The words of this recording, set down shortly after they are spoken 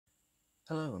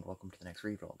Hello and welcome to the Next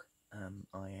ReeVlog.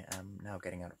 I am now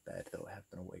getting out of bed, though I have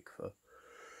been awake for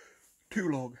too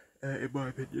long, in my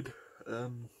opinion.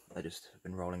 I just have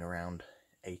been rolling around,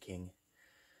 aching.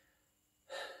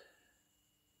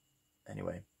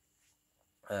 Anyway,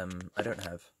 I don't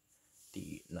have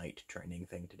the night training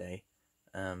thing today,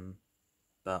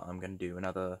 but I'm going to do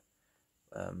another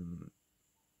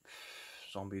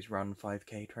Zombies Run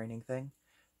 5k training thing,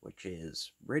 which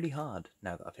is really hard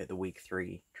now that I've hit the week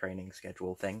 3 training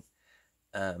schedule thing.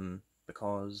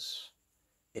 Because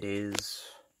it is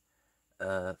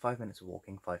 5 minutes of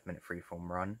walking, 5-minute freeform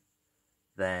run,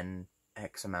 then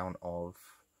X amount of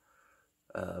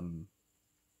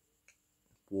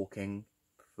walking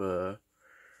for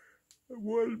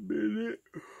 1 minute,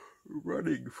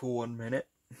 running for 1 minute,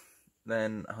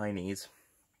 then high knees,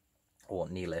 or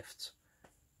knee lifts,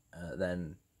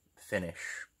 then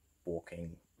finish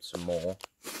walking some more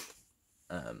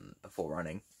before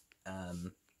running.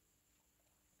 And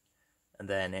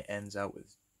then it ends out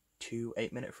with 2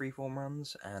 8-minute freeform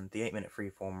runs, and the 8-minute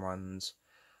freeform runs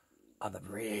are the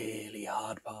really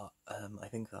hard part. I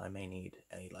think that I may need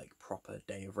a proper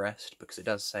day of rest, because it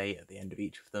does say at the end of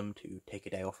each of them to take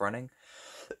a day off running.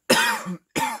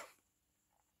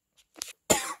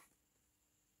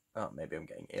 Oh, maybe I'm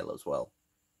getting ill as well.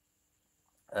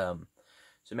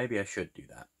 So maybe I should do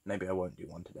that. Maybe I won't do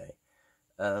one today.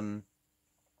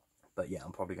 But yeah,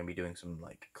 I'm probably going to be doing some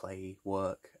clay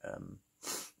work,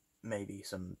 maybe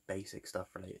some basic stuff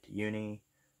related to uni.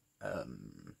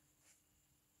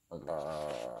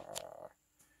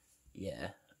 Yeah.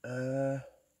 Other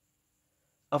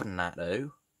than that,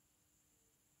 though,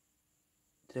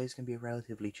 today's going to be a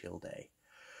relatively chill day.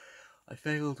 I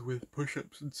failed with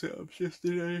push-ups and sit-ups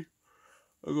yesterday.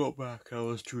 I got back, I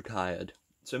was too tired.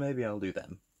 So maybe I'll do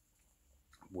them.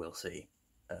 We'll see.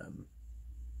 But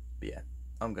yeah,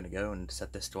 I'm going to go and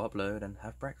set this to upload and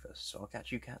have breakfast. So I'll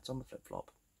catch you cats on the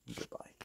flip-flop. Goodbye.